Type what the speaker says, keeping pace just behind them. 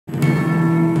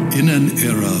In an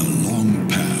era long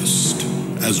past,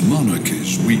 as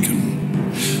monarchies weaken,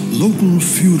 local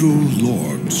feudal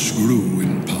lords grew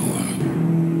in power.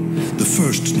 The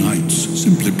first knights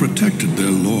simply protected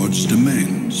their lords'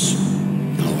 domains.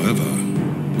 However,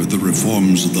 with the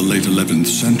reforms of the late 11th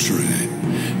century,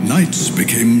 knights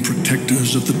became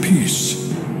protectors of the peace.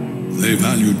 They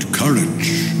valued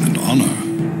courage and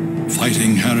honor,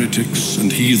 fighting heretics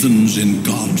and heathens in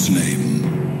God's name.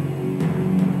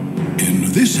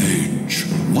 In this age,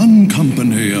 one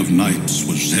company of knights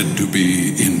was said to be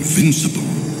invincible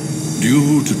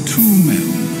due to two men.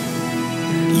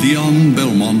 Leon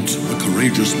Belmont, a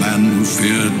courageous man who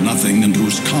feared nothing and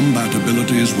whose combat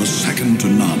abilities were second to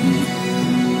none,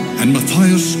 and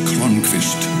Matthias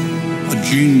Kronqvist, a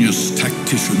genius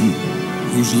tactician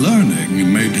whose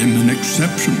learning made him an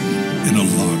exception in a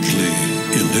largely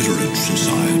illiterate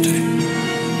society.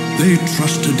 They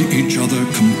trusted each other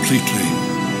completely,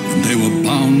 and they were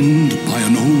bound by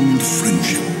an old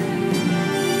friendship.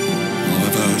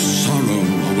 However, sorrow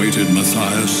awaited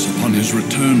Matthias upon his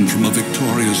return from a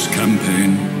victorious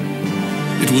campaign.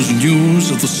 It was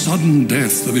news of the sudden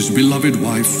death of his beloved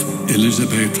wife,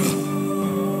 Elisabetta.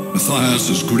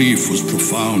 Matthias's grief was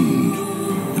profound,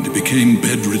 and he became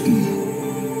bedridden.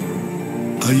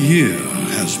 A year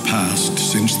has passed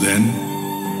since then.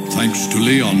 Thanks to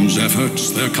Leon's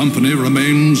efforts, their company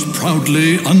remains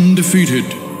proudly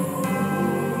undefeated.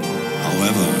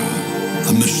 However,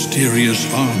 a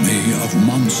mysterious army of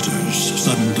monsters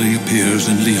suddenly appears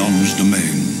in Leon's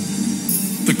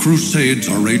domain. The Crusades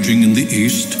are raging in the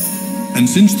east, and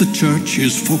since the Church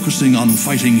is focusing on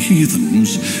fighting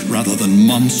heathens rather than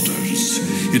monsters,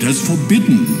 it has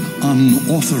forbidden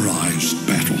unauthorized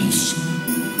battles.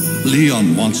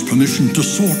 Leon wants permission to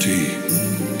sortie,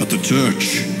 but the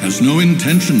Church has no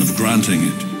intention of granting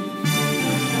it.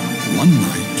 One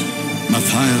night,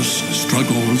 Matthias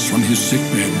struggles from his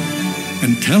sickbed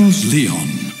and tells Leon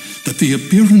that the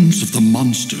appearance of the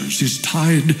monsters is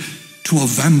tied to a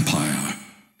vampire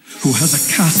who has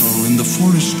a castle in the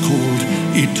forest called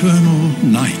Eternal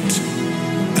Night,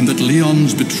 and that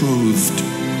Leon's betrothed,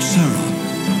 Sarah,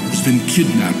 has been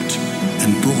kidnapped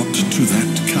and brought to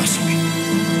that castle.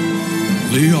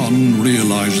 Leon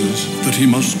realizes that he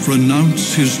must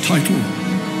renounce his title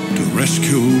to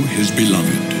rescue his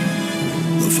beloved.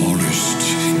 The forest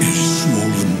is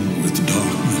swollen with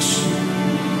darkness,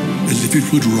 as if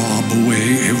it would rob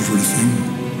away everything,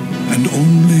 and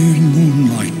only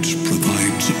moonlight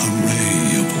provides a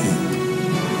ray of hope.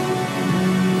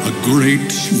 A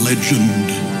great legend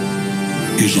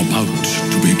is about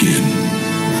to begin.